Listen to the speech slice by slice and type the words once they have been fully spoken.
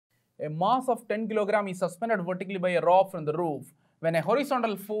a mass of 10 kg is suspended vertically by a rope from the roof. When a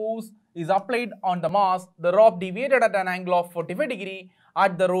horizontal force is applied on the mass, the rope deviated at an angle of 45 degrees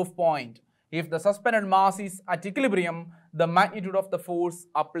at the roof point. If the suspended mass is at equilibrium, the magnitude of the force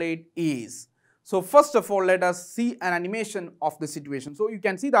applied is. So first of all, let us see an animation of the situation. So you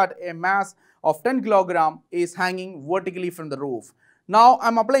can see that a mass of 10 kg is hanging vertically from the roof. Now I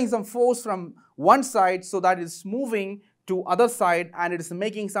am applying some force from one side so that it is moving to other side and it is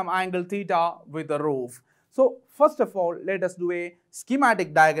making some angle theta with the roof. So first of all, let us do a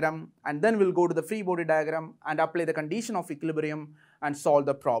schematic diagram and then we'll go to the free body diagram and apply the condition of equilibrium and solve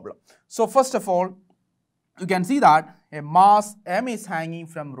the problem. So first of all, you can see that a mass M is hanging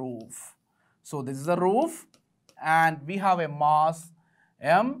from roof. So this is the roof and we have a mass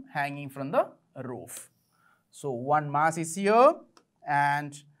M hanging from the roof. So one mass is here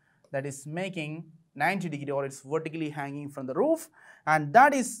and that is making 90 degree or it's vertically hanging from the roof and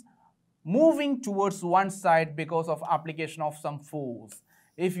that is moving towards one side because of application of some force.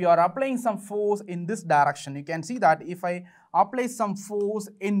 If you are applying some force in this direction, you can see that if I apply some force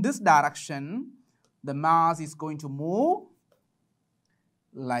in this direction, the mass is going to move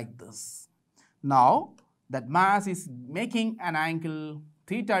like this. Now that mass is making an angle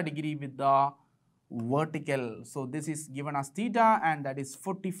theta degree with the vertical. So this is given as theta and that is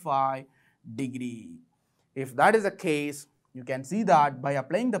 45 degree. If that is the case, you can see that by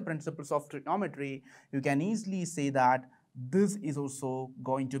applying the principles of trigonometry, you can easily say that this is also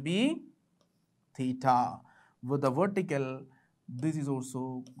going to be theta. With the vertical, this is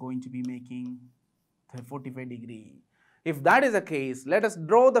also going to be making 45 degree. If that is the case, let us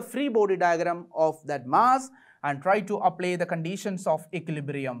draw the free body diagram of that mass and try to apply the conditions of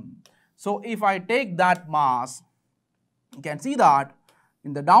equilibrium. So if I take that mass, you can see that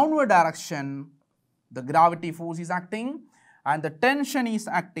in the downward direction, the gravity force is acting and the tension is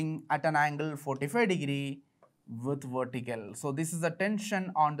acting at an angle 45 degree with vertical. So this is the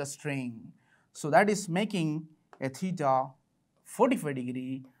tension on the string. So that is making a theta 45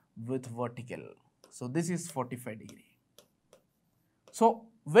 degree with vertical. So this is 45 degree. So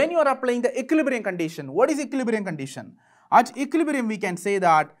when you are applying the equilibrium condition, what is equilibrium condition? At equilibrium we can say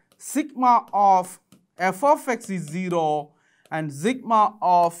that sigma of f of x is 0 and sigma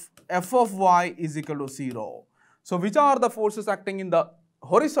of f of y is equal to 0. So which are the forces acting in the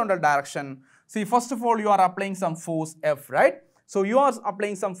horizontal direction? See, first of all, you are applying some force F, right? So you are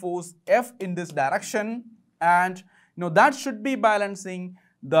applying some force F in this direction and that should be balancing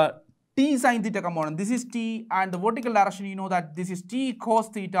the t sin theta component. This is t and the vertical direction you know that this is t cos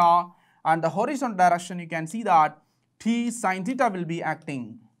theta and the horizontal direction you can see that t sin theta will be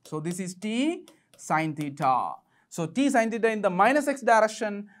acting. So this is t sin theta. So t sin theta in the minus x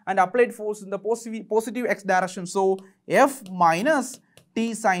direction and applied force in the positive x direction. So F minus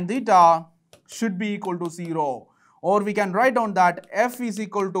t sin theta should be equal to 0. Or we can write down that F is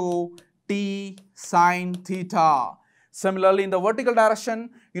equal to t sin theta. Similarly, in the vertical direction,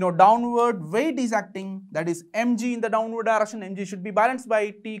 downward weight is acting, that is mg in the downward direction. Mg should be balanced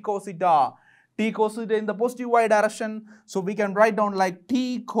by t cos theta. T cos theta in the positive y direction. So we can write down like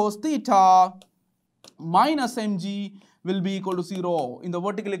t cos theta minus mg will be equal to 0 in the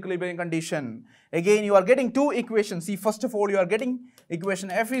vertical equilibrium condition. Again, you are getting two equations. See, first of all, you are getting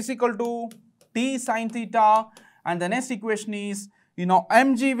equation F is equal to t sin theta and the next equation is,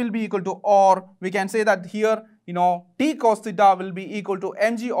 mg will be equal to, or we can say that here, t cos theta will be equal to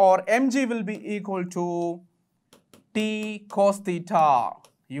mg or mg will be equal to t cos theta.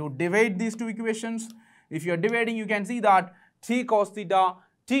 You divide these two equations. If you are dividing, you can see that t cos theta,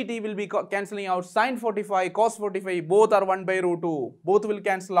 t will be cancelling out, sin 45, cos 45, both are 1 by root 2. Both will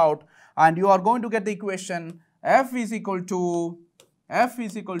cancel out and you are going to get the equation F is equal to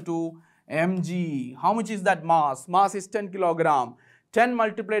mg. How much is that mass? Mass is 10 kg. 10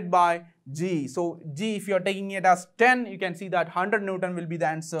 multiplied by g. So g, if you are taking it as 10, you can see that 100 Newton will be the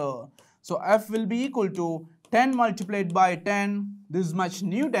answer. So F will be equal to 10 multiplied by 10, this much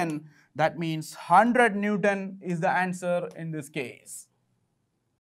Newton. That means 100 Newton is the answer in this case.